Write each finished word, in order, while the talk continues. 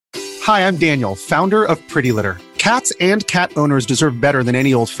Hi, I'm Daniel, founder of Pretty Litter. Cats and cat owners deserve better than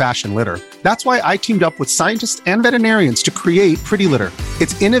any old-fashioned litter. That's why I teamed up with scientists and veterinarians to create Pretty Litter.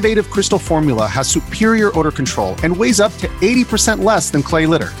 Its innovative crystal formula has superior odor control and weighs up to 80% less than clay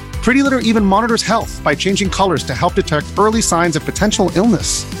litter. Pretty Litter even monitors health by changing colors to help detect early signs of potential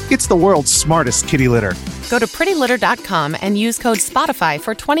illness. It's the world's smartest kitty litter. Go to prettylitter.com and use code SPOTIFY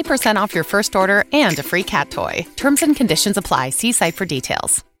for 20% off your first order and a free cat toy. Terms and conditions apply. See site for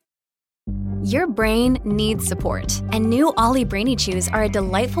details. Your brain needs support, and new Ollie Brainy Chews are a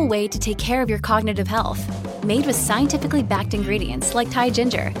delightful way to take care of your cognitive health. Made with scientifically backed ingredients like Thai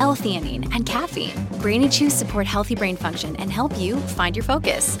ginger, L-theanine, and caffeine, Brainy Chews support healthy brain function and help you find your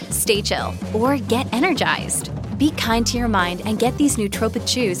focus, stay chill, or get energized. Be kind to your mind and get these nootropic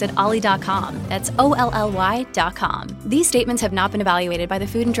chews at ollie.com. That's OLLY.com. These statements have not been evaluated by the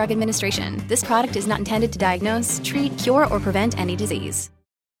Food and Drug Administration. This product is not intended to diagnose, treat, cure, or prevent any disease.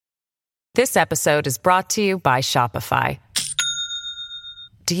 This episode is brought to you by Shopify.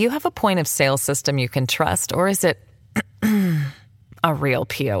 Do you have a point of sale system you can trust, or is it a real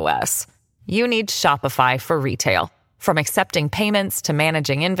POS? You need Shopify for retail. From accepting payments to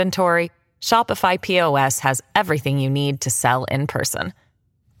managing inventory, Shopify POS has everything you need to sell in person.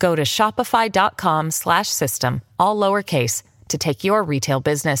 Go to shopify.com/system, all lowercase, to take your retail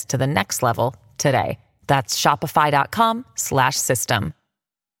business to the next level today. That's shopify.com/system.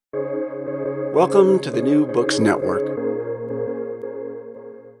 Welcome to the New Books Network.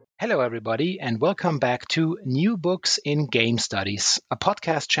 Hello, everybody, and welcome back to New Books in Game Studies, a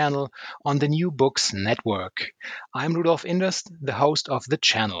podcast channel on the New Books Network. I'm Rudolf Inderst, the host of the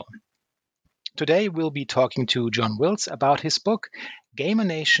channel. Today, we'll be talking to John Wills about his book,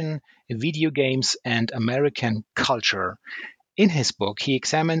 Gamer-Nation, Video Games and American Culture. In his book, he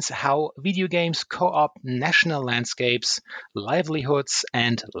examines how video games co-opt national landscapes, livelihoods,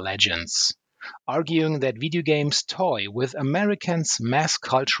 and legends. Arguing that video games toy with Americans' mass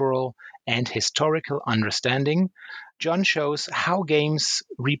cultural and historical understanding, John shows how games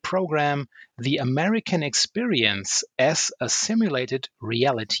reprogram the American experience as a simulated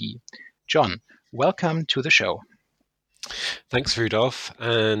reality. John, welcome to the show. Thanks, Rudolph,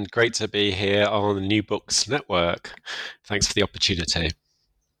 and great to be here on the New Books Network. Thanks for the opportunity.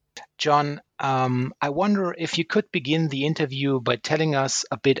 John, I wonder if you could begin the interview by telling us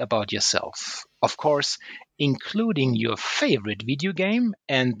a bit about yourself. Of course, including your favorite video game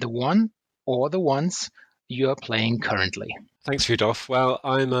and the one or the ones you're playing currently. Thanks, Rudolph. Well,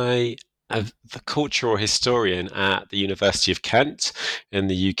 I'm the cultural historian at the University of Kent in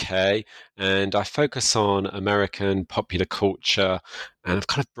the UK, and I focus on American popular culture, and I've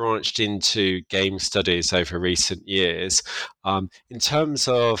kind of branched into game studies over recent years. In terms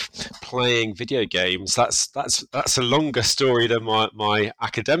of playing video games, that's a longer story than my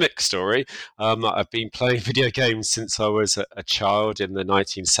academic story. I've been playing video games since I was a child in the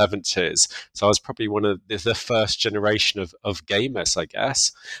 1970s, so I was probably one of the first generation of gamers, I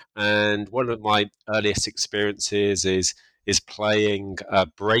guess. And one of my earliest experiences is playing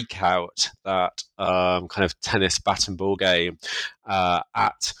Breakout, that kind of tennis bat and ball game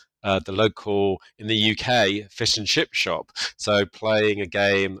at the local, in the UK, fish and chip shop. So playing a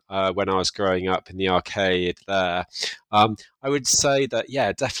game when I was growing up in the arcade there. I would say that,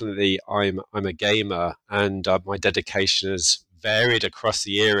 yeah, definitely I'm a gamer, and my dedication is varied across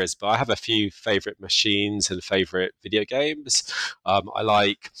the eras, but I have a few favorite machines and favorite video games. I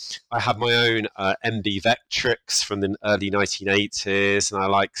have my own MB Vectrix from the early 1980s, and I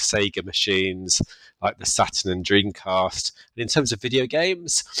like Sega machines like the Saturn and Dreamcast. And in terms of video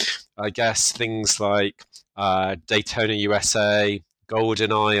games, I guess things like Daytona USA,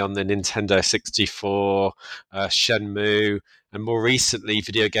 GoldenEye on the Nintendo 64, Shenmue, and more recently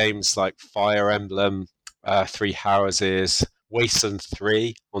video games like Fire Emblem, Three Houses, Wasteland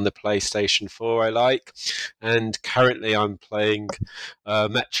 3 on the PlayStation 4 I like, and currently I'm playing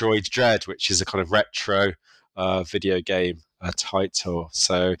Metroid Dread, which is a kind of retro video game title.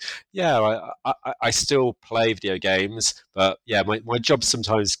 So yeah, I still play video games, but yeah, my job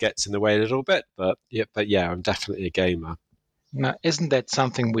sometimes gets in the way a little bit, but yeah, I'm definitely a gamer. Now, isn't that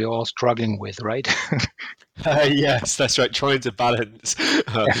something we're all struggling with, right? Yes, that's right. Trying to balance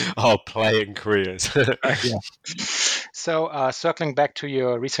our playing careers. Yeah. So, circling back to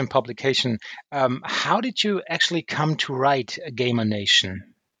your recent publication, how did you actually come to write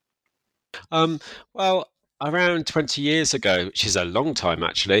Gamer-Nation? Well, around 20 years ago, which is a long time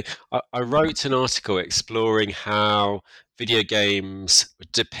actually, I wrote an article exploring how video games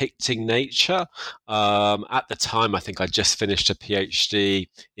depicting nature. At the time, I think I just finished a PhD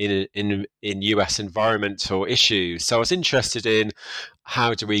in US environmental issues, so I was interested in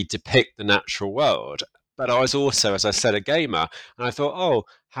how do we depict the natural world. But I was also, as I said, a gamer, and I thought, oh,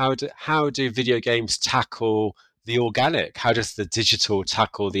 how do video games tackle the organic? How does the digital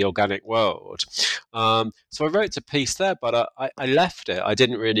tackle the organic world? So I wrote a piece there, but I left it. I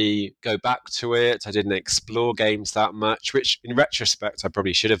didn't really go back to it. I didn't explore games that much, which in retrospect I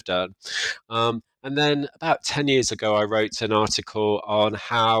probably should have done. And then about 10 years ago, I wrote an article on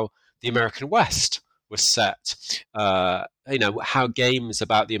how the American West was set. How games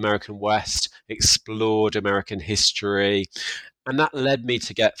about the American West explored American history. And that led me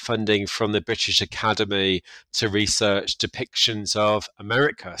to get funding from the British Academy to research depictions of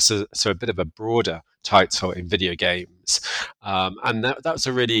America. So a bit of a broader title in video games. And that was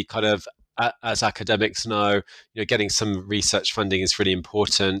a really kind of, as academics know, getting some research funding is really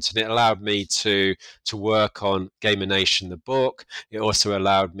important. And it allowed me to work on Gamer Nation, the book. It also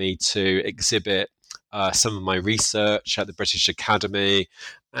allowed me to exhibit some of my research at the British Academy.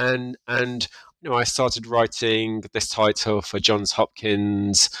 And I started writing this title for Johns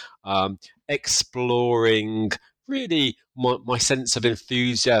Hopkins, exploring really my sense of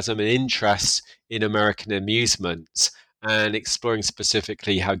enthusiasm and interest in American amusements and exploring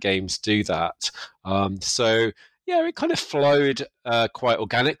specifically how games do that. Yeah, it kind of flowed quite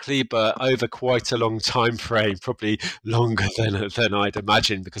organically, but over quite a long time frame, probably longer than I'd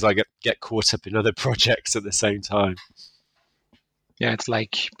imagined, because I get caught up in other projects at the same time. Yeah,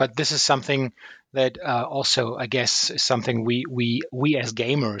 but this is something that also, I guess, is something we as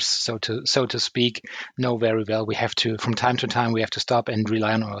gamers, so to speak, know very well. We have to, from time to time, we have to stop and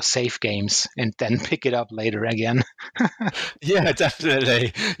rely on our save games and then pick it up later again. Yeah,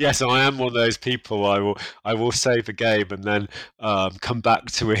 definitely. Yes, I am one of those people. I will save a game and then come back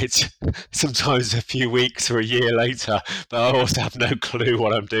to it sometimes a few weeks or a year later, but I also have no clue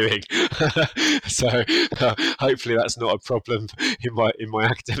what I'm doing. So hopefully that's not a problem in my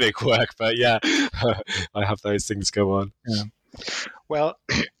academic work. But yeah, I have those things go on. Yeah. Well,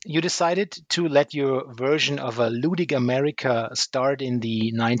 you decided to let your version of a ludic America start in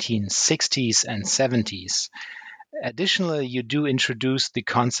the 1960s and 70s. Additionally, you do introduce the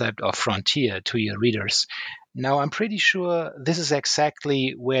concept of frontier to your readers. Now, I'm pretty sure this is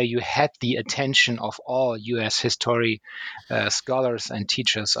exactly where you had the attention of all US history scholars and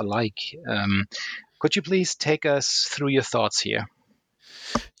teachers alike. Could you please take us through your thoughts here?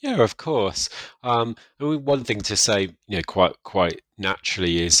 Yeah, of course. One thing to say, quite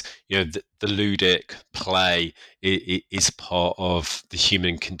naturally is, the ludic play is part of the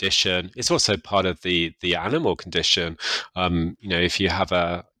human condition. It's also part of the animal condition. If you have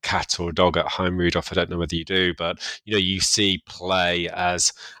a cat or a dog at home, Rudolph, I don't know whether you do, but you see play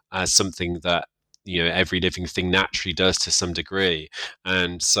as something that every living thing naturally does to some degree.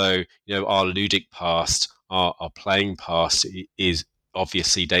 And so our ludic past, our playing past is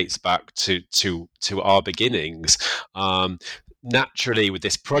obviously dates back to our beginnings. Naturally, with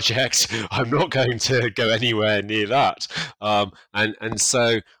this project, I'm not going to go anywhere near that, and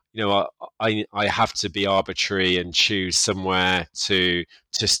so I have to be arbitrary and choose somewhere to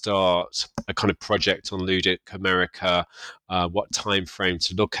start a kind of project on ludic America, what time frame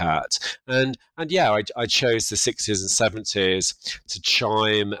to look at, and yeah, I chose the 60s and 70s to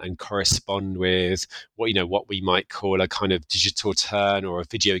chime and correspond with what we might call a kind of digital turn or a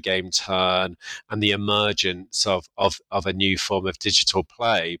video game turn, and the emergence of a new form of digital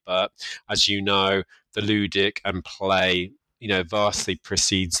play. But as you know, the ludic and play vastly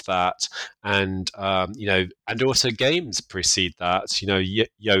precedes that, and and also games precede that.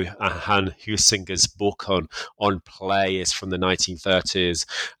 Johan Huizinga's book on play is from the 1930s,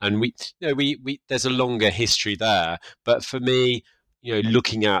 and we there's a longer history there. But for me,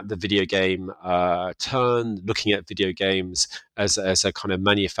 looking at the video game turn, looking at video games as a kind of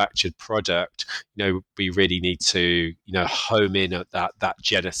manufactured product, we really need to home in at that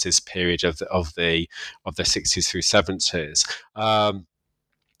genesis period of the 60s through 70s.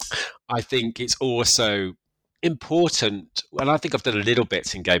 I think it's also important, and I think I've done a little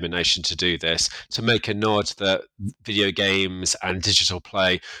bit in Gamer Nation to do this, to make a nod that video games and digital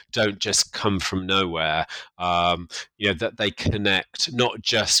play don't just come from nowhere. That they connect not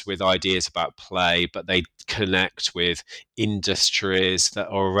just with ideas about play, but they connect with industries that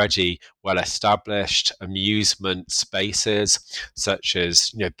are already well established, amusement spaces such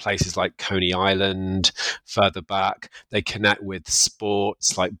as places like Coney Island further back. They connect with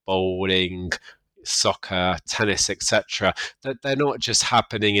sports like bowling, soccer, tennis, etc. That they're not just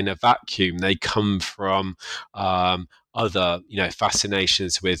happening in a vacuum. They come from other,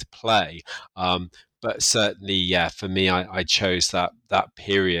 fascinations with play. But certainly, yeah, for me, I chose that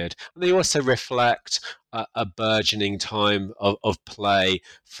period. And they also reflect a burgeoning time of play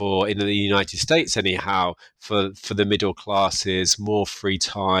in the United States, anyhow, for the middle classes, more free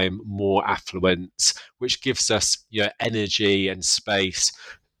time, more affluence, which gives us energy and space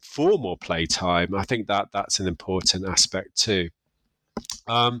for more playtime. I think that's an important aspect too.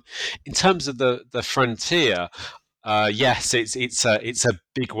 In terms of the frontier, yes, it's a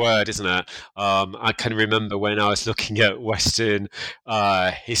big word, isn't it? I can remember when I was looking at Western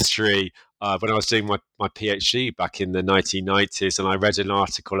history when I was doing my PhD back in the 1990s, and I read an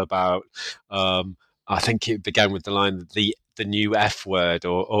article about. I think it began with the line the new F word,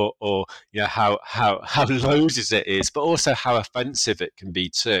 or how loaded it is, but also how offensive it can be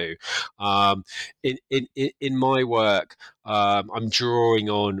too. In my work, I'm drawing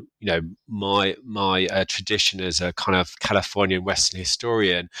on my tradition as a kind of Californian Western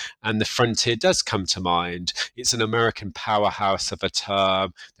historian, and the frontier does come to mind. It's an American powerhouse of a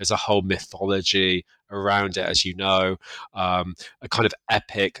term. There's a whole mythology around it, as you know, a kind of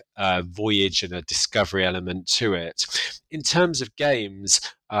epic voyage and a discovery element to it. In terms of games,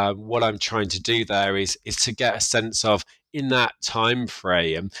 what I'm trying to do there is to get a sense of, in that time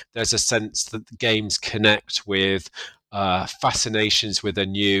frame, there's a sense that the games connect with fascinations with a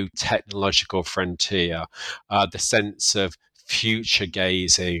new technological frontier, the sense of future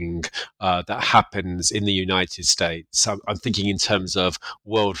gazing that happens in the United States. I'm thinking in terms of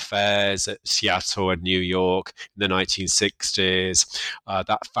world fairs at Seattle and New York in the 1960s,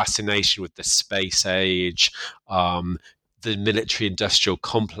 that fascination with the space age, the military industrial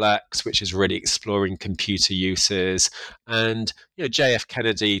complex, which is really exploring computer uses. And JF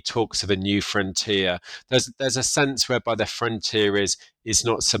Kennedy talks of a new frontier. There's a sense whereby the frontier is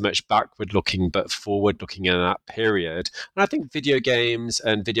not so much backward looking but forward looking in that period. And I think video games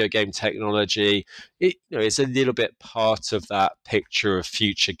and video game technology is a little bit part of that picture of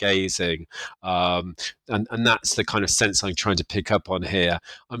future gazing. And that's the kind of sense I'm trying to pick up on here.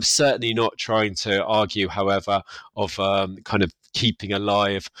 I'm certainly not trying to argue, however, of kind of keeping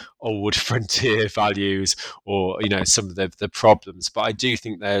alive old frontier values or some of the problems, but I do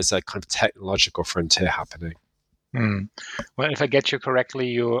think there's a kind of technological frontier happening. Well, if I get you correctly,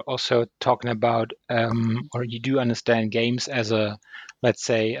 you're also talking about, or you do understand games as a, let's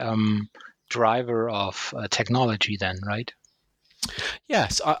say, driver of technology then, right?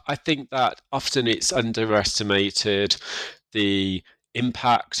 Yes, I think that often it's underestimated the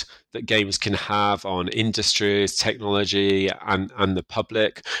impact that games can have on industries, technology, and the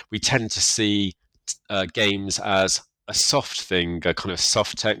public. We tend to see games as a soft thing, a kind of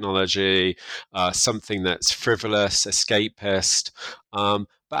soft technology, something that's frivolous, escapist. But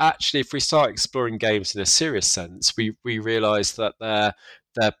actually, if we start exploring games in a serious sense, we realize that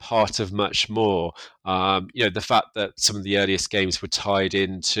they're part of much more. The fact that some of the earliest games were tied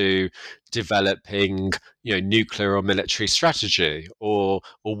into developing, nuclear or military strategy, or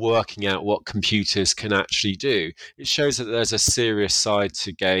working out what computers can actually do. It shows that there's a serious side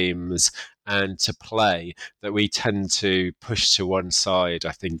to games and to play that we tend to push to one side,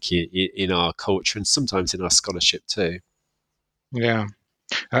 I think, in our culture and sometimes in our scholarship too. Yeah.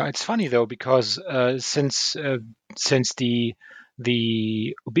 It's funny though, because since the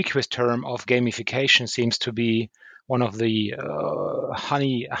ubiquitous term of gamification seems to be one of the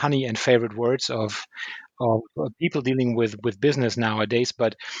honey and favorite words of people dealing with business nowadays,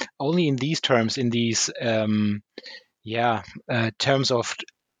 but only in these terms, in these terms of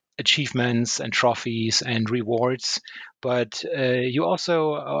achievements and trophies and rewards. But you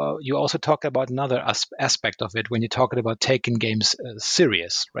also talk about another aspect of it when you're talking about taking games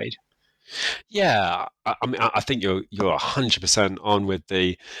serious, right? Yeah, I mean, I think you're 100% on with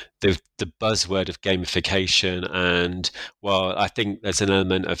the buzzword of gamification, and well, I think there's an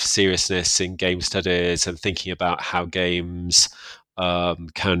element of seriousness in game studies and thinking about how games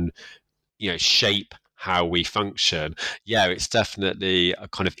can shape how we function. Yeah, it's definitely a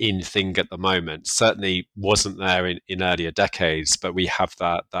kind of in thing at the moment. Certainly wasn't there in earlier decades, but we have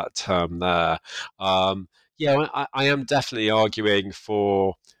that term there. I am definitely arguing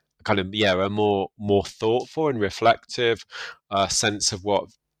for kind of a more thoughtful and reflective sense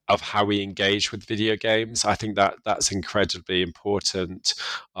of how we engage with video games. I think that's incredibly important,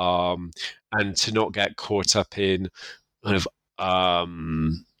 and to not get caught up in kind of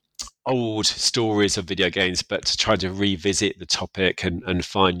old stories of video games, but to try to revisit the topic and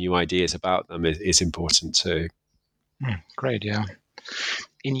find new ideas about them is important too. Great, yeah.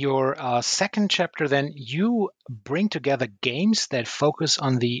 In your second chapter, then, you bring together games that focus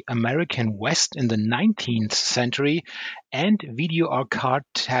on the American West in the 19th century and video arcade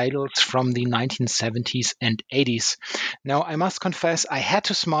titles from the 1970s and 80s. Now, I must confess, I had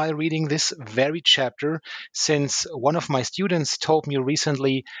to smile reading this very chapter, since one of my students told me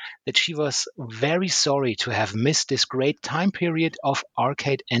recently that she was very sorry to have missed this great time period of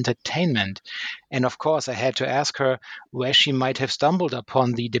arcade entertainment. And of course, I had to ask her where she might have stumbled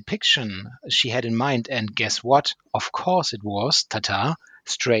upon the depiction she had in mind. And guess what? Of course, it was, ta-ta,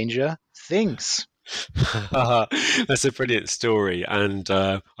 Stranger Things. That's a brilliant story, and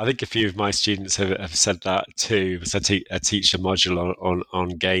I think a few of my students have said that too. Because I teach a module on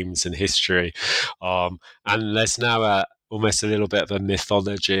games and history, and there's now almost a little bit of a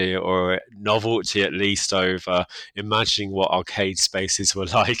mythology or a novelty, at least, over imagining what arcade spaces were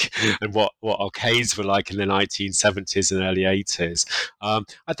like and what arcades were like in the 1970s and early 80s.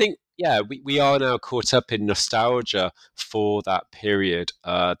 I think. Yeah, we are now caught up in nostalgia for that period.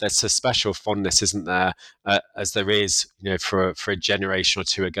 There's a special fondness, isn't there, as there is, for a generation or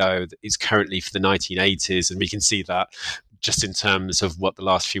two ago. It's currently for the 1980s, and we can see that just in terms of what the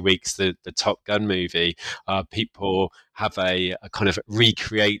last few weeks, the Top Gun movie, people have a kind of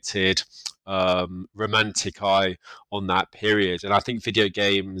recreated romantic eye on that period, and I think video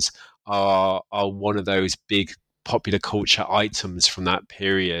games are one of those big popular culture items from that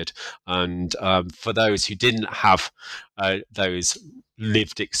period. And for those who didn't have those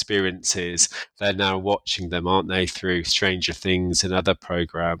lived experiences, they're now watching them, aren't they, through Stranger Things and other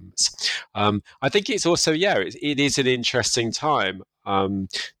programs. I think it's also, it is an interesting time.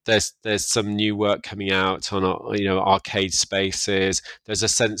 There's some new work coming out on arcade spaces. There's a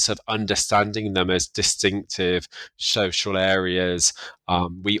sense of understanding them as distinctive social areas.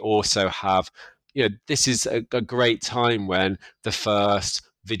 We also have, this is a great time when the first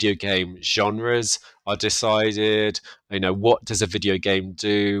video game genres are decided. What does a video game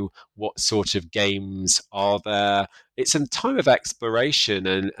do? What sort of games are there? It's a time of exploration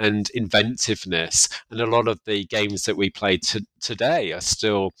and inventiveness, and a lot of the games that we play today are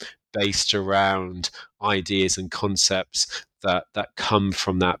still based around ideas and concepts that come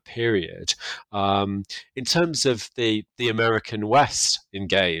from that period. In terms of the American West in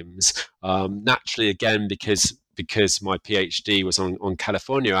games, naturally, again, because my PhD was on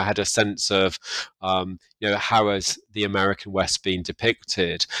California, I had a sense of how has the American West been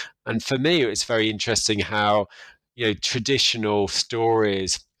depicted, and for me, it's very interesting how traditional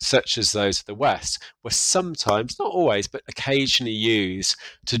stories such as those of the West were sometimes, not always, but occasionally used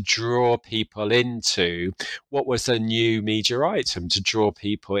to draw people into what was a new media item, to draw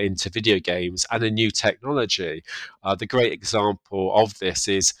people into video games and a new technology. The great example of this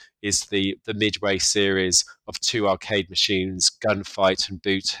is the Midway series of two arcade machines, Gunfight and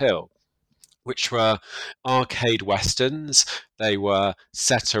Boot Hill, which were arcade westerns. They were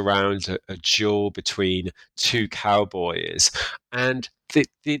set around a duel between two cowboys. And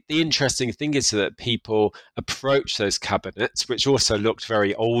the interesting thing is that people approach those cabinets, which also looked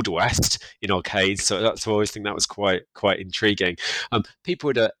very Old West in arcades. So that's I always think that was quite intriguing.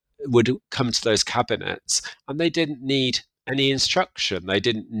 People would come to those cabinets, and they didn't need any instruction. They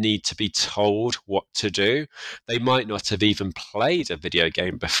didn't need to be told what to do. They might not have even played a video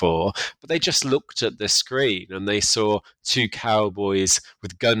game before, but they just looked at the screen and they saw two cowboys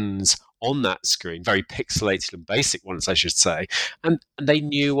with guns on that screen, very pixelated and basic ones, I should say, and they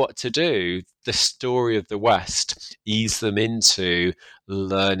knew what to do. The story of the West eased them into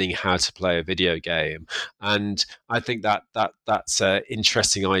learning how to play a video game, and I think that's an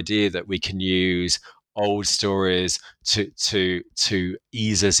interesting idea, that we can use old stories to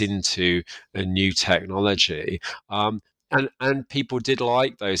ease us into a new technology. And people did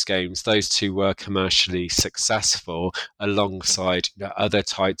like those games. Those two were commercially successful alongside other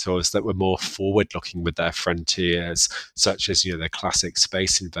titles that were more forward-looking with their frontiers, such as the classic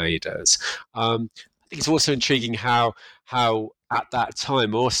Space Invaders. I think it's also intriguing how at that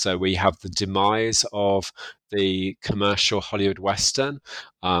time also we have the demise of the commercial Hollywood Western.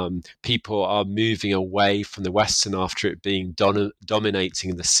 People are moving away from the Western after it being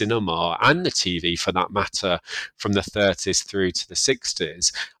dominating the cinema and the TV, for that matter, from the 30s through to the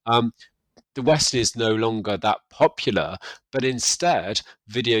 60s. The Western is no longer that popular, but instead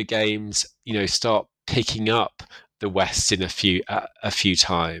video games, start picking up the West in a few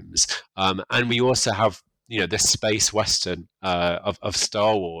times. And we also have the space western of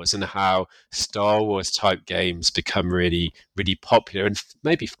Star Wars, and how Star Wars type games become really, really popular and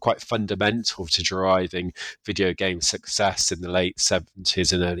maybe quite fundamental to driving video game success in the late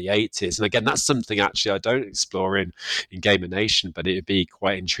 70s and early 80s. And again, that's something actually I don't explore in Gamer Nation, but it'd be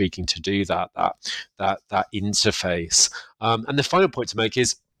quite intriguing to do that interface. And the final point to make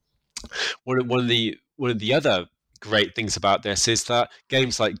is one of the other great things about this is that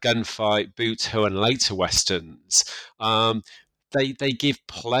games like Gunfight, Boot Hill, and later westerns, they give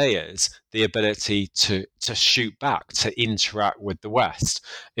players the ability to shoot back, to interact with the West.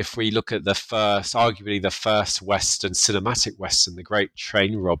 If we look at arguably the first Western, cinematic Western, The Great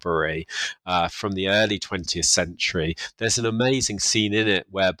Train Robbery from the early 20th century, there's an amazing scene in it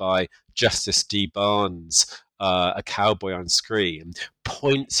whereby Justice D. Barnes, a cowboy on screen,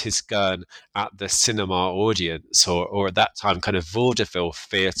 points his gun at the cinema audience, or at that time kind of vaudeville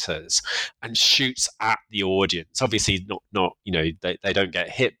theatres, and shoots at the audience. Obviously not they don't get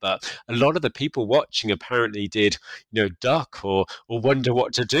hit, but a lot of the people watching apparently did duck or wonder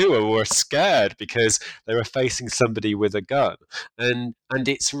what to do, or were scared because they were facing somebody with a gun. And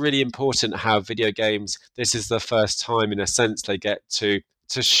it's really important how video games, this is the first time in a sense they get to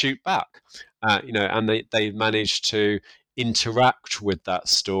shoot back, and they manage to interact with that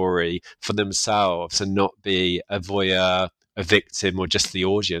story for themselves and not be a voyeur, a victim, or just the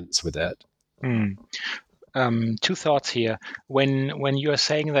audience with it. Two thoughts here. When you are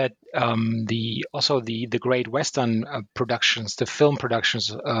saying that the Great Western productions, the film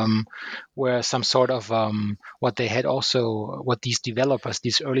productions, were some sort of what these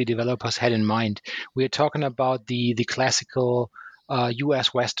early developers had in mind. We are talking about the classical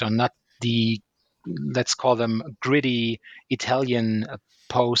U.S. Western, not the, let's call them, gritty Italian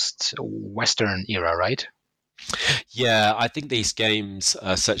post-Western era, right? Yeah, I think these games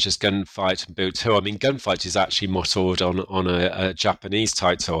such as Gunfight and Boot Hill, I mean, Gunfight is actually modeled on a Japanese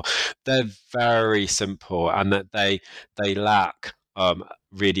title. They're very simple, and that they lack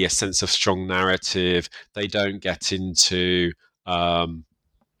really a sense of strong narrative. They don't get into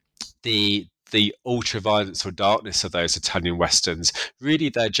the ultra violence or darkness of those Italian westerns. Really,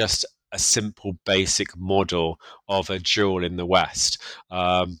 they're just a simple, basic model of a duel in the West.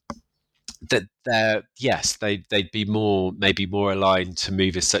 That they'd be maybe more aligned to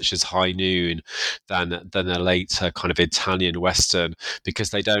movies such as High Noon than a later kind of Italian Western,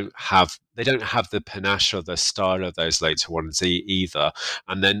 because they don't have the panache or the style of those later ones either,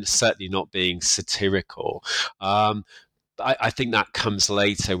 and then certainly not being satirical. I think that comes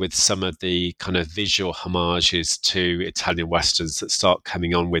later with some of the kind of visual homages to Italian westerns that start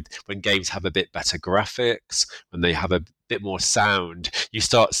coming on with when games have a bit better graphics, when they have a bit more sound. You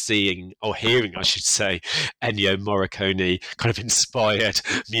start seeing, or hearing, I should say, Ennio Morricone kind of inspired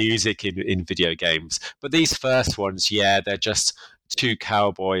music in video games. But these first ones, they're just two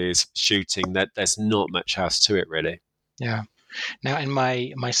cowboys shooting. That there's not much else to it, really. Yeah. Now, in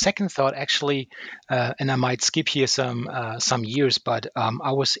my second thought, actually, and I might skip here some years, but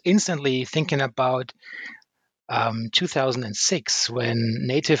I was instantly thinking about 2006, when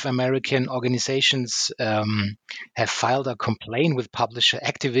Native American organizations have filed a complaint with publisher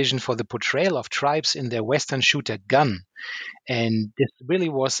Activision for the portrayal of tribes in their Western shooter Gun. And this really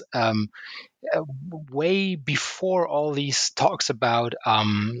was way before all these talks about,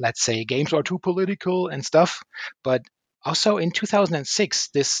 let's say, games are too political and stuff. But also in 2006,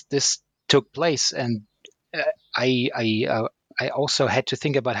 this took place, and I also had to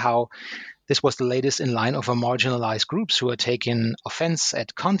think about how this was the latest in line of marginalized groups who are taking offense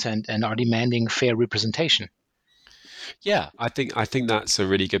at content and are demanding fair representation. Yeah, I think that's a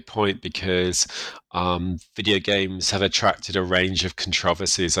really good point, because video games have attracted a range of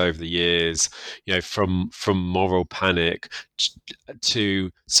controversies over the years. From moral panic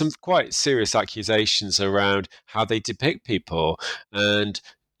to some quite serious accusations around how they depict people, and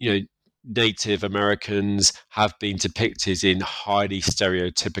Native Americans have been depicted in highly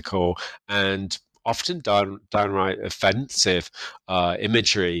stereotypical and often downright offensive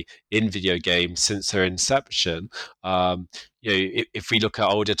imagery in video games since their inception. If we look at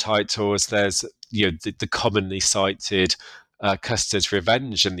older titles, there's the commonly cited Custer's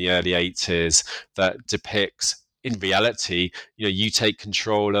Revenge in the early 80s that depicts, in reality, you take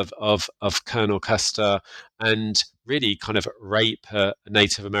control of Colonel Custer and really kind of rape a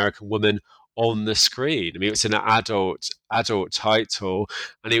Native American woman on the screen. I mean, it's an adult title,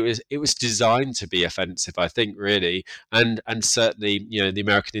 and it was designed to be offensive, I think, really, and certainly, the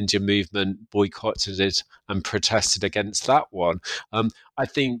American Indian movement boycotted it and protested against that one. I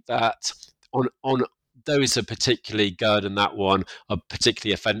think that on those are particularly good, and that one are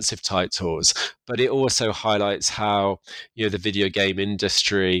particularly offensive titles. But it also highlights how, the video game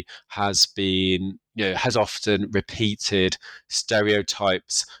industry has been, has often repeated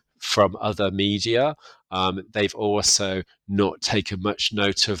stereotypes from other media. They've also not taken much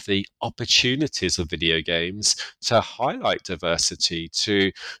note of the opportunities of video games to highlight diversity,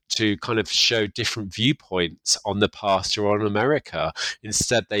 to kind of show different viewpoints on the past or on America.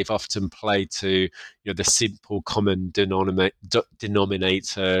 Instead, they've often played to the simple common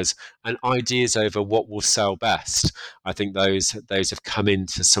denominators and ideas over what will sell best. I think those have come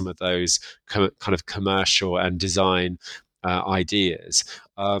into some of those kind of commercial and design ideas.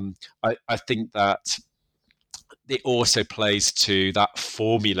 I think that it also plays to that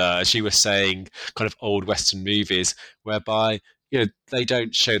formula, as you were saying, kind of old Western movies, whereby they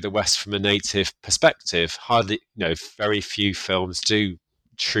don't show the West from a native perspective. Hardly, very few films do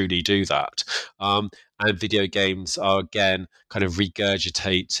truly do that. And video games are again kind of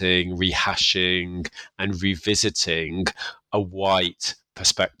regurgitating, rehashing, and revisiting a white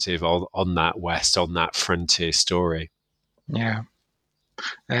perspective on that West, on that frontier story. Yeah.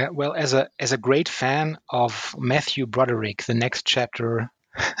 Well, as a great fan of Matthew Broderick, the next chapter,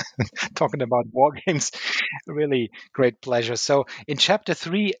 talking about war games, really great pleasure. So in chapter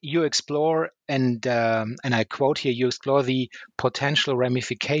 3, you explore, and I quote here, you explore the potential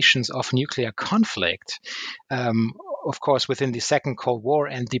ramifications of nuclear conflict, of course, within the Second Cold War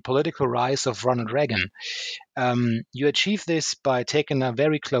and the political rise of Ronald Reagan. You achieve this by taking a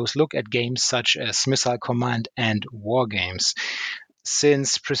very close look at games such as Missile Command and War Games.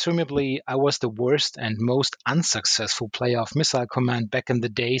 Since presumably I was the worst and most unsuccessful player of Missile Command back in the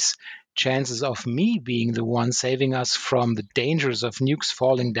days, chances of me being the one saving us from the dangers of nukes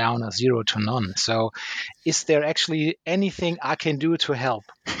falling down are 0 to none. So is there actually anything I can do to help?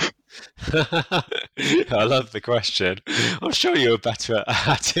 I love the question. I'm sure you're better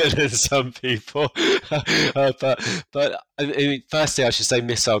at it than some people. But I mean, firstly, I should say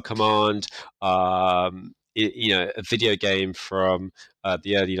Missile Command. A video game from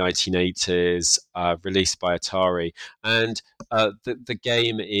the early 1980s, released by Atari, and the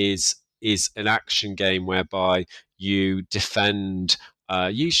game is an action game whereby you defend.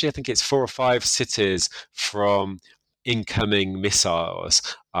 Usually, I think it's 4 or 5 cities from incoming missiles,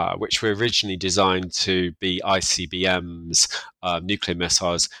 which were originally designed to be ICBMs, nuclear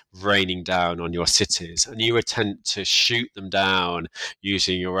missiles, raining down on your cities. And you attempt to shoot them down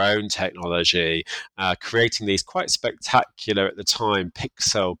using your own technology, creating these quite spectacular, at the time,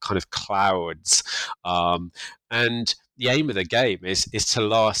 pixel kind of clouds. And the aim of the game is to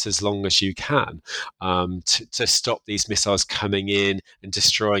last as long as you can, to stop these missiles coming in and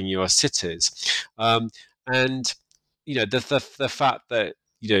destroying your cities. And the fact that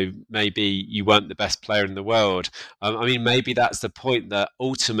maybe you weren't the best player in the world. I mean, maybe that's the point, that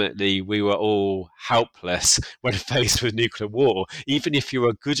ultimately we were all helpless when faced with nuclear war. Even if you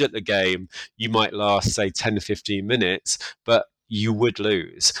were good at the game, you might last, say, 10 to 15 minutes, but you would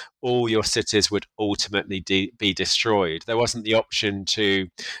lose. All your cities would ultimately be destroyed. There wasn't the option to,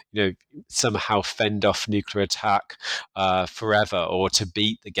 somehow fend off nuclear attack forever, or to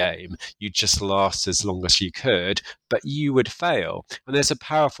beat the game. You just last as long as you could, but you would fail. And there's a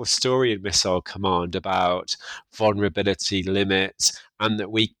powerful story in Missile Command about vulnerability limits, and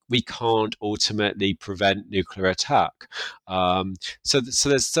that we can't ultimately prevent nuclear attack. So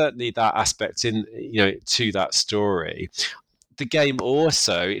there's certainly that aspect in to that story. The game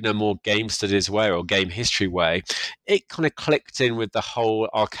also, in a more game studies way or game history way, it kind of clicked in with the whole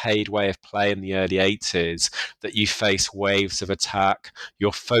arcade way of play in the early 80s, that you face waves of attack,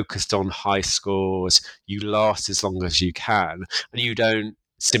 you're focused on high scores, you last as long as you can, and you don't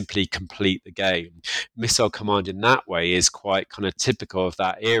simply complete the game. Missile Command in that way is quite kind of typical of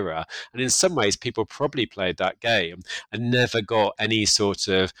that era. And in some ways, people probably played that game and never got any sort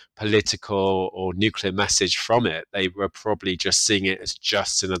of political or nuclear message from it. They were probably just seeing it as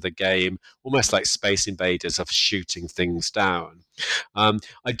just another game, almost like Space Invaders, of shooting things down.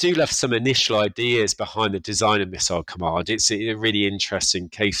 I do love some initial ideas behind the design of Missile Command. It's a really interesting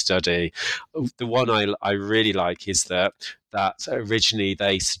case study. The one I really like is that originally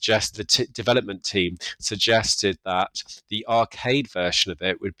they the development team suggested that the arcade version of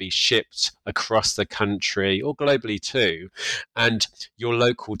it would be shipped across the country, or globally too, and your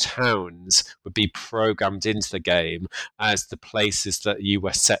local towns would be programmed into the game as the places that you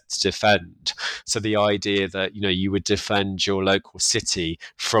were set to defend. So the idea that you would defend your local city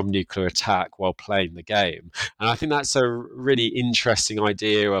from nuclear attack while playing the game. And I think that's a really interesting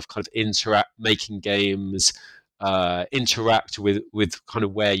idea of kind of making games interact with kind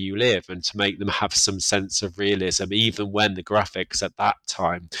of where you live, and to make them have some sense of realism, even when the graphics at that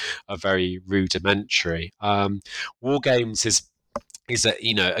time are very rudimentary. War Games is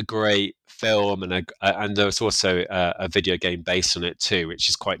a great film, and there was also a video game based on it too, which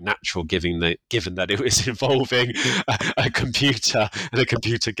is quite natural given that it was involving a computer and a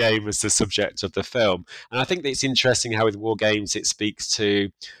computer game as the subject of the film. And I think that it's interesting how with War Games it speaks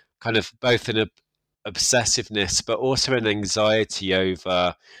to kind of both an obsessiveness, but also an anxiety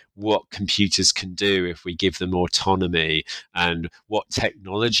over what computers can do if we give them autonomy, and what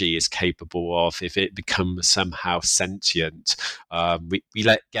technology is capable of if it becomes somehow sentient. We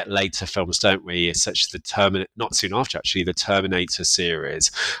get later films, don't we, such as not soon after actually, the Terminator series,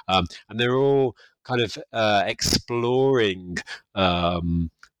 and they're all kind of exploring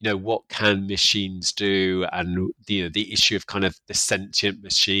what can machines do, and the issue of kind of the sentient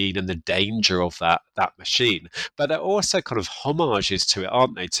machine and the danger of that machine. But they're also kind of homages to it,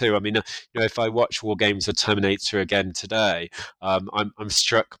 aren't they? Too. I mean, if I watch War Games or Terminator again today, I'm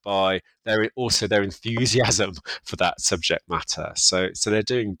struck by their enthusiasm for that subject matter. So they're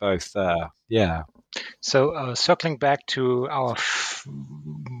doing both there. Yeah. So circling back to our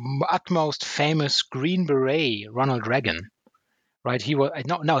utmost famous Green Beret, Ronald Reagan. Right, he was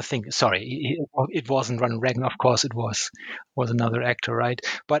it wasn't Ronald Reagan. Of course, it was another actor, right?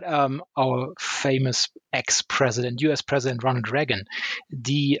 But our famous ex-president, U.S. President Ronald Reagan,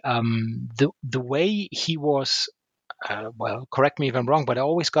 the way he was, well, correct me if I'm wrong, but I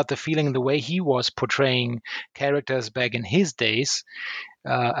always got the feeling the way he was portraying characters back in his days,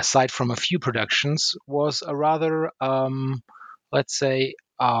 aside from a few productions, was a rather, let's say,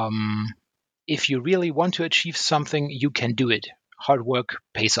 if you really want to achieve something, you can do it. Hard work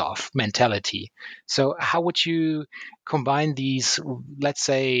pays off mentality. So how would you combine these, let's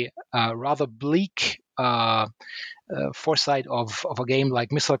say, rather bleak foresight of a game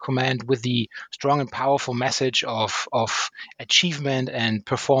like Missile Command with the strong and powerful message of achievement and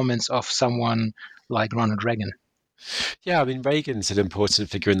performance of someone like Ronald Reagan? Yeah, I mean, Reagan's an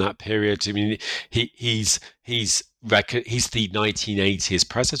important figure in that period. I mean, he's the 1980s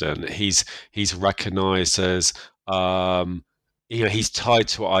president. He's recognized as he's tied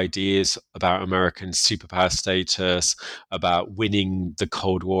to ideas about American superpower status, about winning the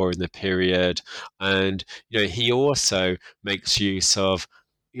Cold War in the period, and he also makes use of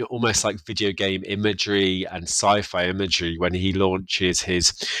almost like video game imagery and sci-fi imagery when he launches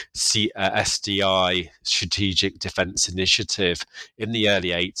his SDI, Strategic Defense Initiative, in the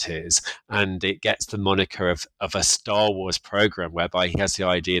early 80s. And it gets the moniker of a Star Wars program, whereby he has the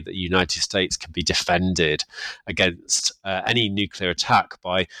idea that the United States can be defended against any nuclear attack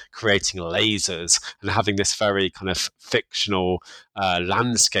by creating lasers and having this very kind of fictional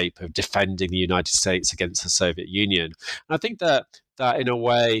landscape of defending the United States against the Soviet Union. And I think that in a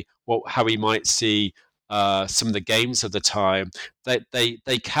way, how we might see some of the games of the time,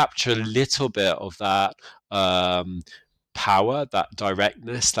 they capture a little bit of that power, that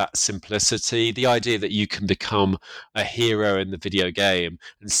directness, that simplicity, the idea that you can become a hero in the video game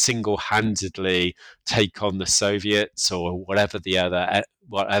and single-handedly take on the Soviets or whatever the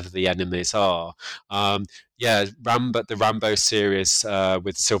enemies are. The Rambo series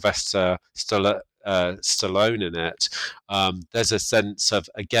with Sylvester Stallone in it. There's a sense of,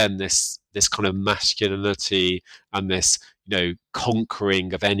 again, this kind of masculinity and this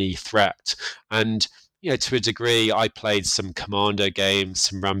conquering of any threat. And to a degree, I played some Commando games,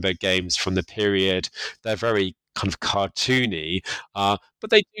 some Rambo games from the period. They're very kind of cartoony, but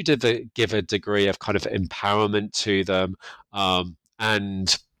they do give a degree of kind of empowerment to them,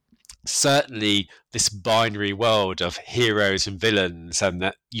 and certainly this binary world of heroes and villains, and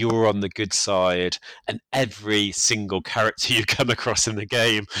that you're on the good side and every single character you come across in the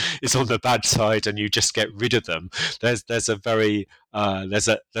game is on the bad side and you just get rid of them. There's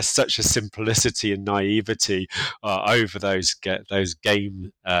such a simplicity and naivety over those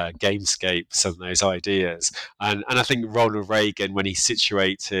gamescapes and those ideas. And I think Ronald Reagan, when he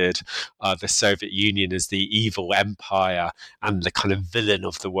situated the Soviet Union as the evil empire and the kind of villain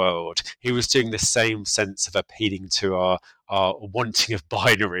of the world, he was doing the same sense of appealing to our wanting of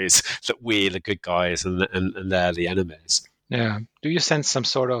binaries, that we're the good guys and they're the enemies. Yeah. Do you sense some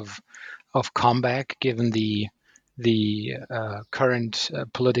sort of comeback given the current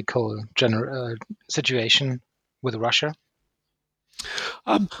political situation with Russia?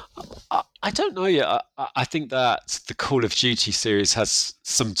 I don't know yet. I think that the Call of Duty series has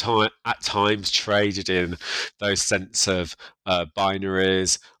at times traded in those sense of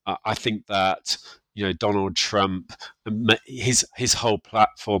binaries. I think that Donald Trump, his whole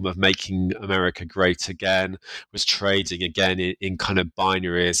platform of making America great again was trading again in kind of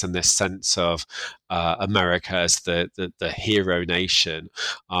binaries and this sense of America as the hero nation.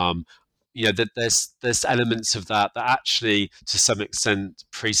 That there's elements of that actually to some extent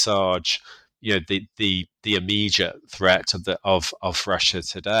presage the immediate threat of Russia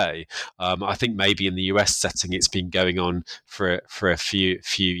today. I think maybe in the US setting it's been going on for a few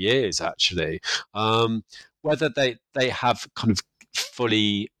years actually. Whether they have kind of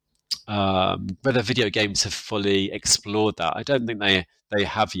fully whether video games have fully explored that, I don't think they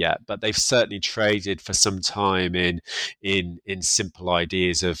have yet, but they've certainly traded for some time in simple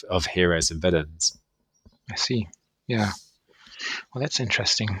ideas of heroes and villains. I see. Yeah. Well, that's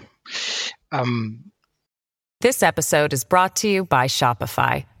interesting. This episode is brought to you by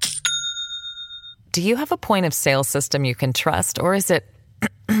Shopify. Do you have a point of sale system you can trust, or is it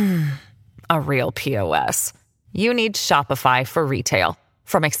a real POS? You need Shopify for retail.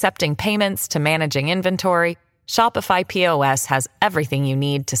 From accepting payments to managing inventory, Shopify POS has everything you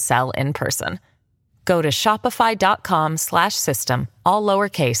need to sell in person. Go to shopify.com/system, all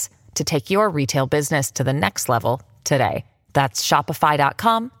lowercase, to take your retail business to the next level today. That's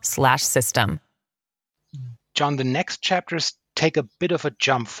shopify.com/system. John, the next chapters take a bit of a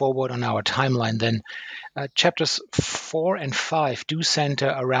jump forward on our timeline then. Chapters 4 and 5 do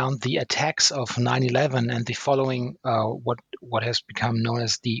center around the attacks of 9/11 and the following, what has become known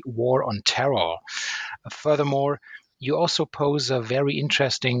as the War on Terror. Furthermore, you also pose a very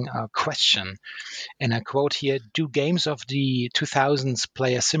interesting question, and I quote here, do games of the 2000s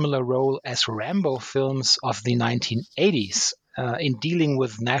play a similar role as Rambo films of the 1980s in dealing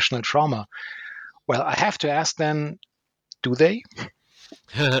with national trauma? Well, I have to ask then, do they?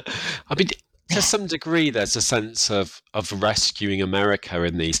 I mean, to some degree, there's a sense of rescuing America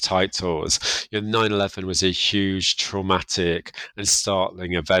in these titles. 9/11 was a huge, traumatic, and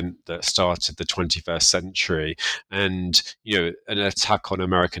startling event that started the 21st century, and an attack on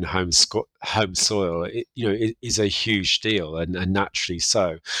American home soil, is a huge deal, and naturally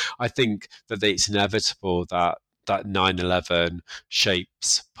so. I think that it's inevitable that 9/11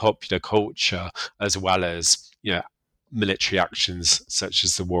 shapes popular culture as well as military actions such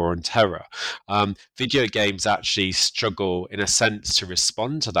as the War on Terror. Video games actually struggle in a sense to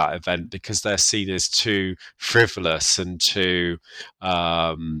respond to that event because they're seen as too frivolous and too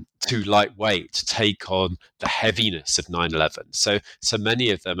lightweight to take on the heaviness of 9/11. So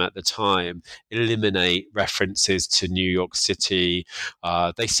many of them at the time eliminate references to New York City.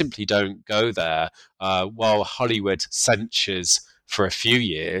 They simply don't go there. While Hollywood censures for a few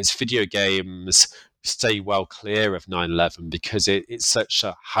years, video games stay well clear of 9/11 because it's such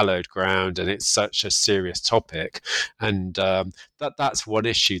a hallowed ground and it's such a serious topic, and that's one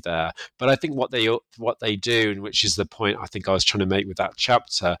issue there. But I think what they do, and which is the point I think I was trying to make with that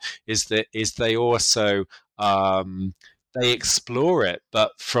chapter, is they also they explore it,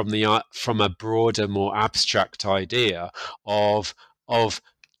 but from a broader, more abstract idea of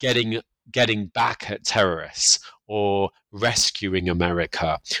getting back at terrorists, or rescuing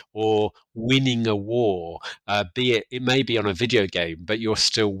America, or winning a war, it may be on a video game, but you're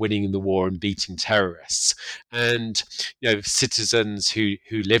still winning the war and beating terrorists. And citizens who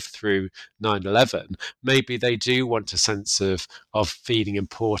lived through 9/11, maybe they do want a sense of feeling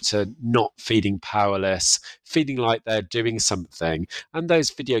important, not feeling powerless, feeling like they're doing something. And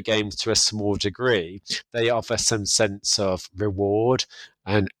those video games, to a small degree, they offer some sense of reward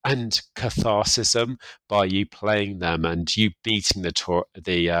and catharsism by you playing them and you beating the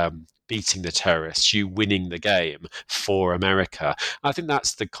terrorists, you winning the game for America. I think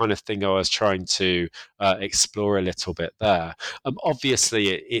that's the kind of thing I was trying to explore a little bit there. Obviously,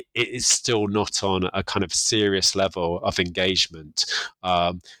 it is still not on a kind of serious level of engagement,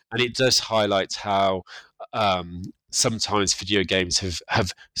 and it does highlight how sometimes video games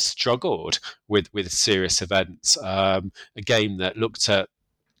have struggled with serious events. A game that looked at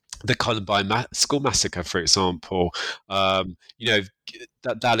the Columbine school massacre, for example, that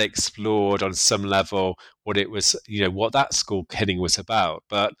explored on some level what it was, what that school killing was about,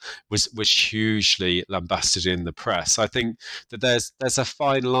 but was hugely lambasted in the press. I think that there's a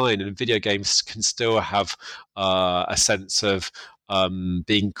fine line, and video games can still have a sense of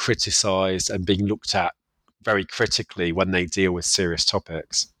being criticised and being looked at very critically when they deal with serious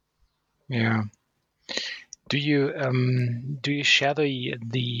topics. Yeah. Do you share the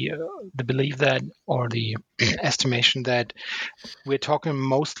belief that, or the estimation that we're talking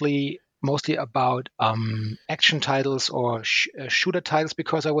mostly about action titles or shooter titles?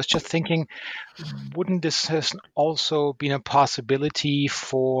 Because I was just thinking, wouldn't this have also been a possibility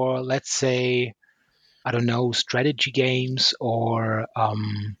for, let's say, I don't know, strategy games or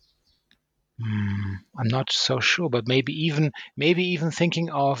I'm not so sure, but maybe even thinking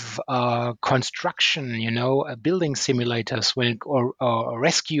of construction, building simulators or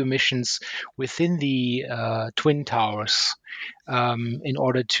rescue missions within the twin towers, in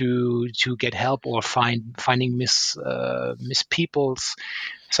order to get help or finding miss peoples,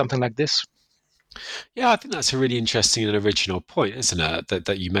 something like this. Yeah, I think that's a really interesting and original point, isn't it,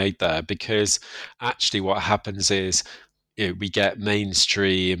 that you made there? Because actually, what happens is, we get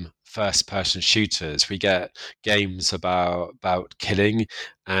mainstream first-person shooters. We get games about killing,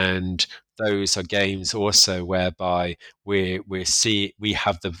 and those are games also whereby we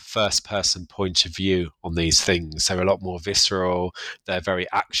have the first-person point of view on these things. They're a lot more visceral. They're very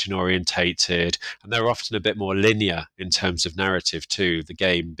action-orientated, and they're often a bit more linear in terms of narrative too. The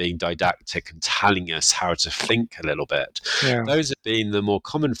game being didactic and telling us how to think a little bit. Yeah. Those have been the more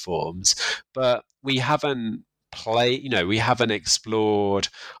common forms, but we haven't we haven't explored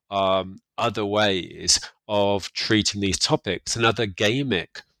other ways of treating these topics and other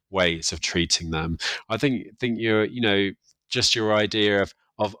gamic ways of treating them. I think just your idea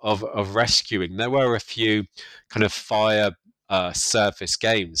of rescuing. There were a few kind of fire surface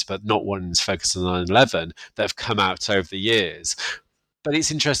games, but not ones focused on 9/11 that have come out over the years. But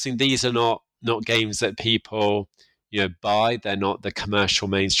it's interesting. These are not games that people buy. They're not the commercial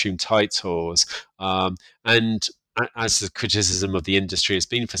mainstream titles. And as the criticism of the industry has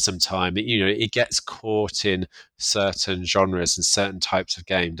been for some time, it gets caught in certain genres and certain types of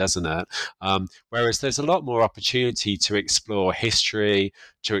game, doesn't it? Whereas there's a lot more opportunity to explore history,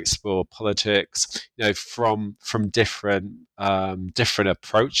 to explore politics, from different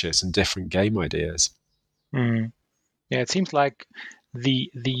approaches and different game ideas. Mm. Yeah, it seems like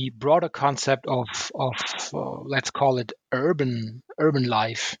the broader concept of let's call it urban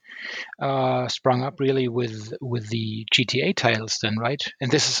life sprung up really with the GTA titles then, right?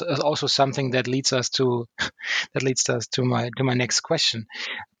 And this is also something that leads us to my next question,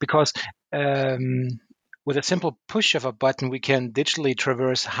 because with a simple push of a button, we can digitally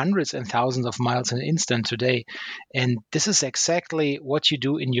traverse hundreds and thousands of miles in an instant today. And this is exactly what you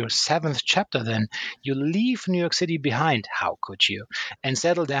do in your 7th chapter then. You leave New York City behind, how could you, and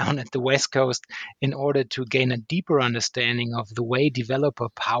settle down at the West Coast in order to gain a deeper understanding of the way developer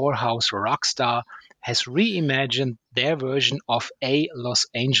powerhouse Rockstar has reimagined their version of a Los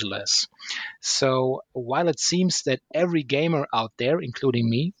Angeles. So while it seems that every gamer out there, including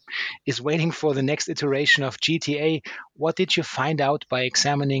me, is waiting for the next iteration of GTA, what did you find out by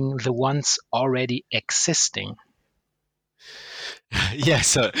examining the ones already existing?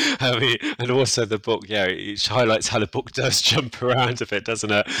 Yes, I mean, and also the book, it highlights how the book does jump around a bit,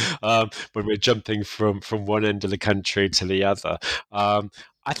 doesn't it? When we're jumping from one end of the country to the other.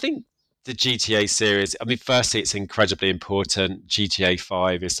 I think the GTA series, I mean, firstly, it's incredibly important. GTA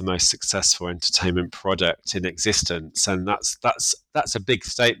 5 is the most successful entertainment product in existence, and that's a big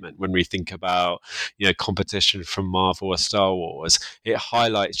statement when we think about competition from Marvel or Star Wars.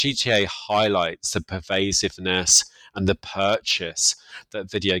 GTA highlights the pervasiveness and the purchase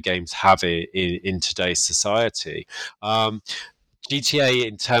that video games have in today's society. GTA,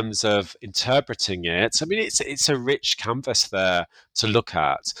 in terms of interpreting it, I mean, it's a rich canvas there to look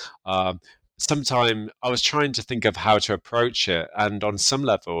at. Sometime I was trying to think of how to approach it, and on some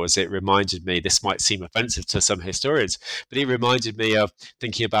levels, it reminded me. This might seem offensive to some historians, but it reminded me of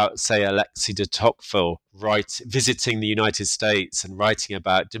thinking about, say, Alexis de Tocqueville visiting the United States and writing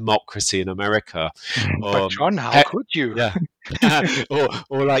about democracy in America, But or John, how could you? yeah.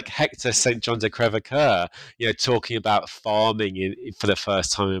 or like Hector St. John de Crèvecoeur, talking about farming for the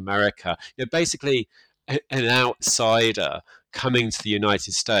first time in America. Basically an outsider coming to the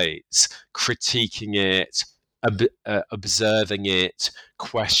United States, critiquing it, observing it,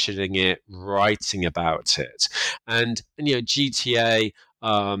 questioning it, writing about it. And GTA,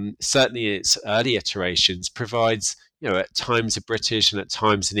 certainly its early iterations, provides at times a British and at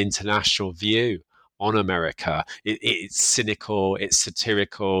times an international view on America. It's cynical, it's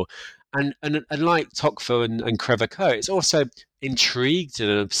satirical, and like Tocqueville and Crèvecoeur, it's also intrigued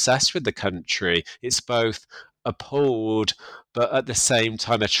and obsessed with the country. It's both appalled but at the same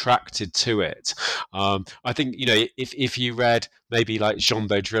time attracted to it. I think if you read maybe like Jean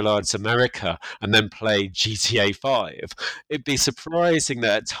Baudrillard's America and then played GTA 5, it'd be surprising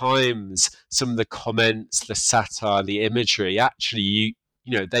that at times some of the comments, the satire, the imagery, actually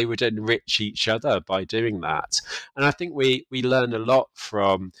they would enrich each other by doing that. And I think we learn a lot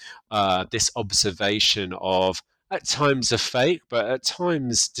from this observation of at times a fake, but at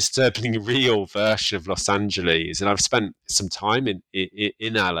times disturbingly real version of Los Angeles. And I've spent some time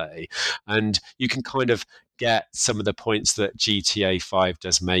in LA, and you can kind of get some of the points that GTA 5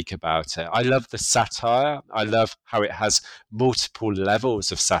 does make about it. I love the satire. I love how it has multiple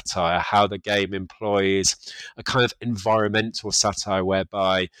levels of satire, how the game employs a kind of environmental satire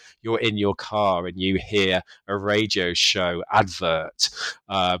whereby you're in your car and you hear a radio show advert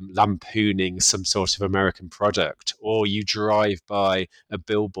lampooning some sort of American product, or you drive by a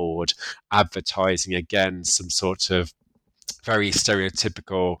billboard advertising again some sort of very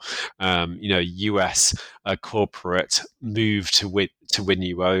stereotypical, US corporate move to win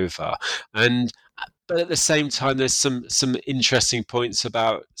you over, and but at the same time, there's some interesting points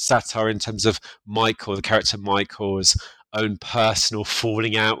about satire in terms of Michael, the character Michael's own personal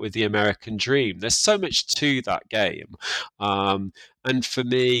falling out with the American dream. There's so much to that game, and for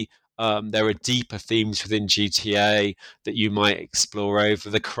me, there are deeper themes within GTA that you might explore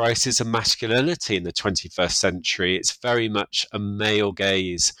over the crisis of masculinity in the 21st century. It's very much a male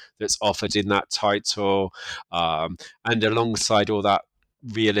gaze that's offered in that title, and alongside all that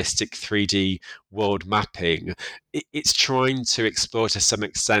realistic 3D world mapping, it's trying to explore to some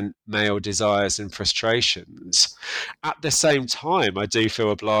extent male desires and frustrations. At the same time, I do feel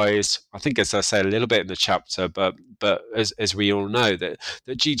obliged, I think as I say a little bit in the chapter, but as we all know, that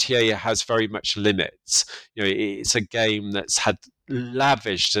GTA has very much limits. It's a game that's had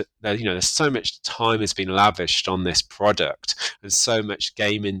lavished, there's so much time has been lavished on this product and so much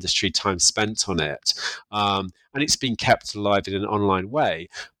game industry time spent on it, and it's been kept alive in an online way,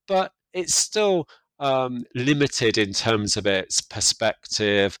 but it's still limited in terms of its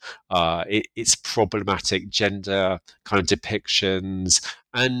perspective, its problematic gender kind of depictions,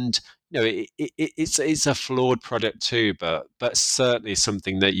 and it's a flawed product too, but certainly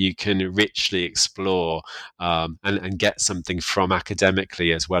something that you can richly explore, and get something from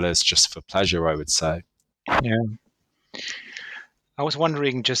academically as well as just for pleasure, I would say. Yeah. I was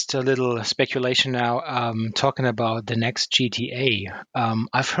wondering, just a little speculation now, talking about the next GTA.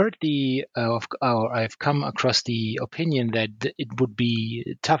 I've heard I've come across the opinion that it would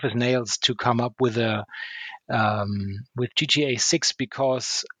be tough as nails to come up with with GTA 6,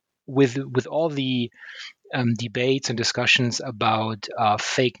 because with all the debates and discussions about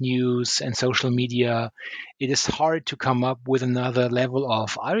fake news and social media, it is hard to come up with another level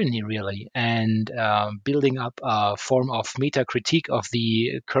of irony, really, and building up a form of meta critique of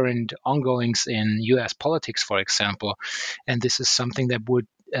the current ongoings in US politics, for example. And this is something that would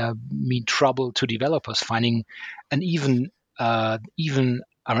mean trouble to developers, finding an even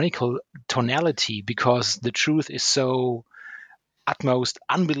ironical tonality, because the truth is so utmost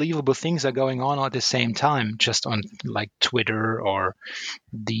unbelievable things are going on at the same time, just on like Twitter, or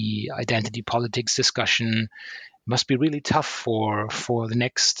the identity politics discussion. Must be really tough for the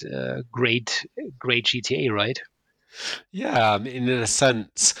next great GTA, right? Yeah, in a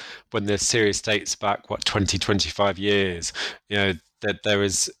sense, when the series dates back, 20, 25 years,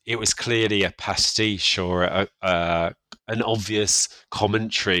 that it was clearly a pastiche or an obvious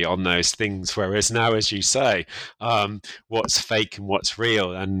commentary on those things. Whereas now, as you say, what's fake and what's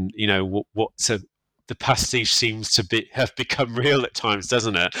real, and the pastiche seems to have become real at times,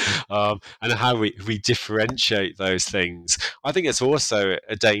 doesn't it? And how we differentiate those things. I think it's also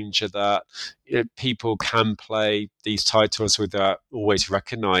a danger that people can play these titles without always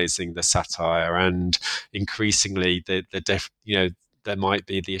recognizing the satire, and increasingly there might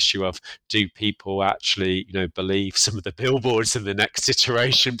be the issue of, do people actually believe some of the billboards in the next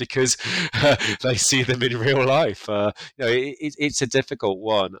iteration because they see them in real life? It's a difficult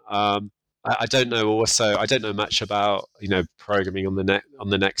one. I don't know. Also, I don't know much about programming on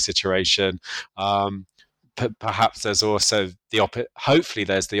the next iteration. Perhaps there's also hopefully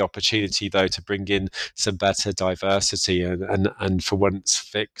there's the opportunity though to bring in some better diversity and for once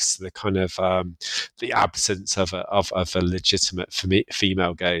fix the kind of the absence of a legitimate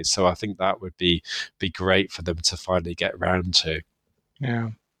female gaze. So I think that would be great for them to finally get around to. Yeah.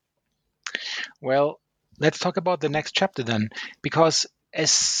 Well, let's talk about the next chapter then, because as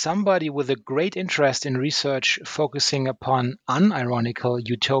somebody with a great interest in research focusing upon unironical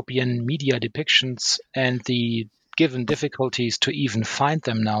utopian media depictions and the given difficulties to even find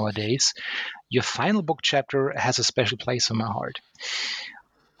them nowadays, your final book chapter has a special place in my heart.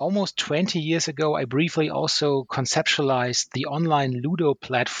 Almost 20 years ago, I briefly also conceptualized the online Ludo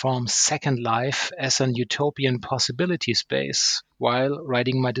platform Second Life as an utopian possibility space while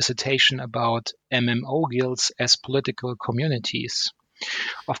writing my dissertation about MMO guilds as political communities.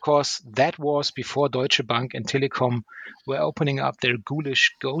 Of course, that was before Deutsche Bank and Telekom were opening up their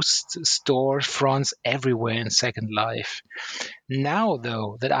ghoulish ghost store fronts everywhere in Second Life. Now,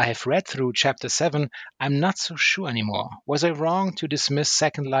 though, that I have read through Chapter 7, I'm not so sure anymore. Was I wrong to dismiss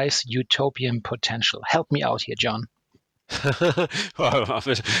Second Life's utopian potential? Help me out here, John. Well,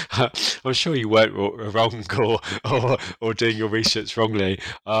 I'm sure you weren't wrong or doing your research wrongly.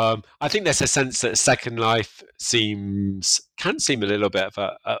 I think there's a sense that Second Life can seem a little bit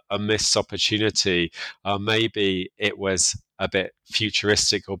of a missed opportunity. Maybe it was a bit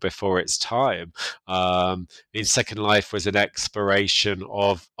futuristic or before its time. Second Life was an exploration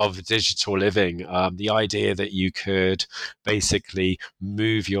of digital living. The idea that you could basically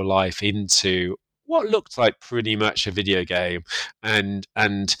move your life into what looked like pretty much a video game, and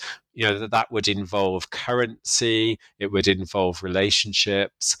that would involve currency, it would involve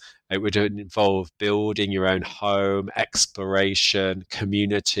relationships, it would involve building your own home, exploration,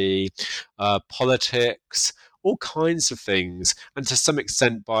 community, politics, all kinds of things. And to some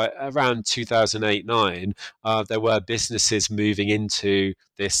extent, by around 2008-9, there were businesses moving into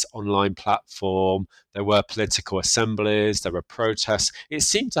this online platform. There were political assemblies, there were protests. It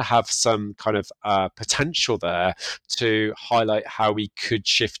seemed to have some kind of potential there to highlight how we could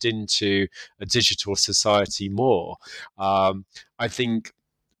shift into a digital society more. I think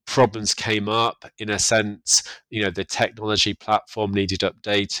problems came up in a sense. The technology platform needed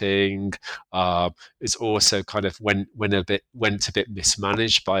updating. It's also kind of went a bit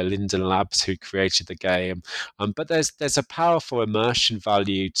mismanaged by Linden Labs, who created the game. But there's a powerful immersion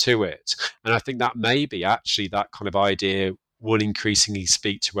value to it, and I think that maybe actually that kind of idea will increasingly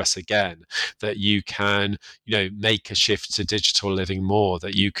speak to us again, that you can make a shift to digital living more,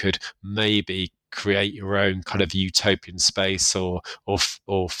 that you could maybe create your own kind of utopian space or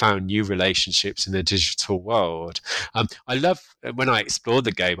found new relationships in the digital world. I love, when I explored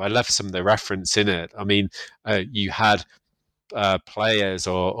the game, I love some of the reference in it. I mean, you had players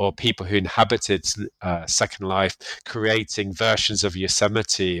or people who inhabited Second Life creating versions of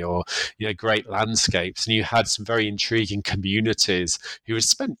Yosemite or great landscapes, and you had some very intriguing communities who had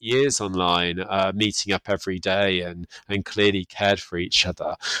spent years online, meeting up every day and clearly cared for each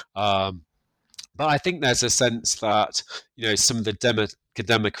other. But I think there's a sense that some of the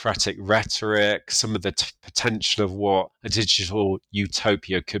democratic rhetoric, some of the potential of what a digital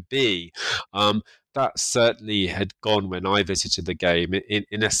utopia could be, that certainly had gone when I visited the game.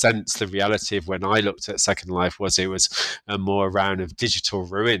 In a sense, the reality of when I looked at Second Life was it was more around of digital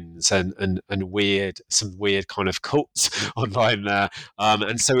ruins and some weird kind of cults online there.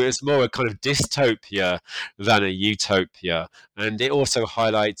 And so it was more a kind of dystopia than a utopia. And it also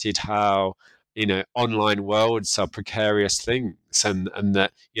highlighted how online worlds are precarious things, and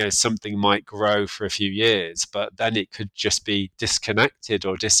that something might grow for a few years, but then it could just be disconnected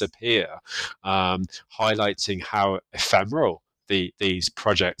or disappear, highlighting how ephemeral these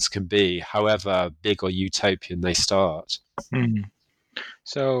projects can be, however big or utopian they start.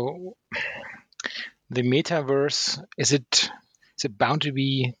 So the metaverse, is it bound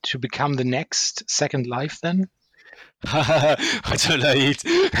to become the next Second Life then? I don't know.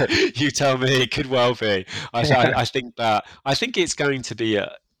 You tell me. It could well be. I think it's going to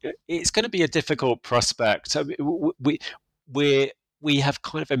be a difficult prospect. I mean, we have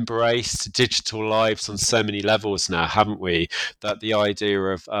kind of embraced digital lives on so many levels now, haven't we? That the idea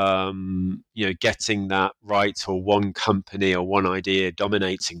of getting that right, or one company or one idea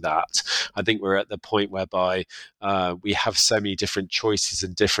dominating that, I think we're at the point whereby we have so many different choices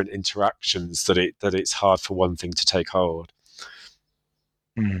and different interactions that it's hard for one thing to take hold.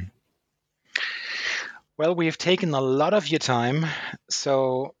 Well, we've taken a lot of your time,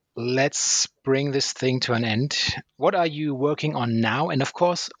 so let's bring this thing to an end. What are you working on now? And of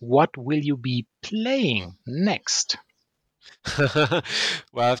course, what will you be playing next? Well,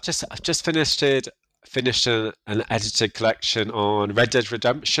 I've just finished an edited collection on Red Dead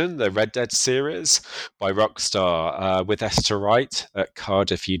Redemption, the Red Dead series by Rockstar, with Esther Wright at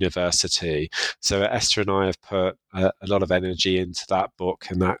Cardiff University. So Esther and I have put a lot of energy into that book,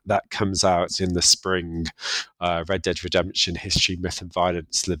 and that comes out in the spring. Red Dead Redemption: History, Myth and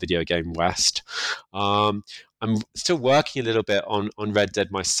Violence, the video game West. I'm still working a little bit on Red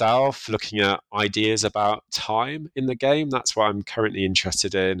Dead myself, looking at ideas about time in the game. That's what I'm currently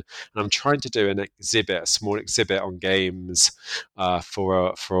interested in. And I'm trying to do a small exhibit on games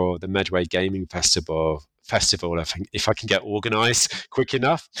for the Medway Gaming Festival, if I can get organised quick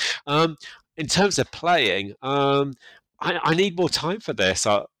enough. In terms of playing, I need more time for this.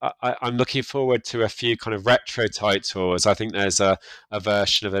 I'm looking forward to a few kind of retro titles. I think there's a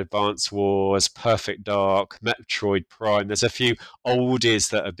version of Advance Wars, Perfect Dark, Metroid Prime. There's a few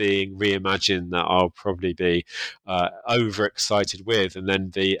oldies that are being reimagined that I'll probably be overexcited with, and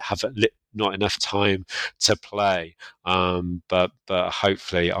then have not enough time to play. But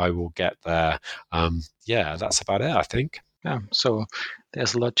hopefully I will get there. Yeah, that's about it, I think. Yeah, so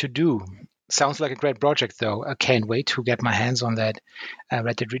there's a lot to do. Sounds like a great project, though. I can't wait to get my hands on that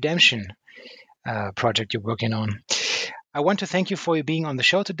Red Dead Redemption project you're working on. I want to thank you for being on the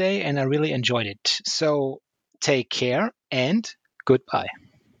show today, and I really enjoyed it. So take care and goodbye.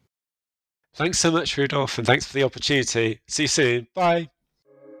 Thanks so much, Rudolph, and thanks for the opportunity. See you soon. Bye.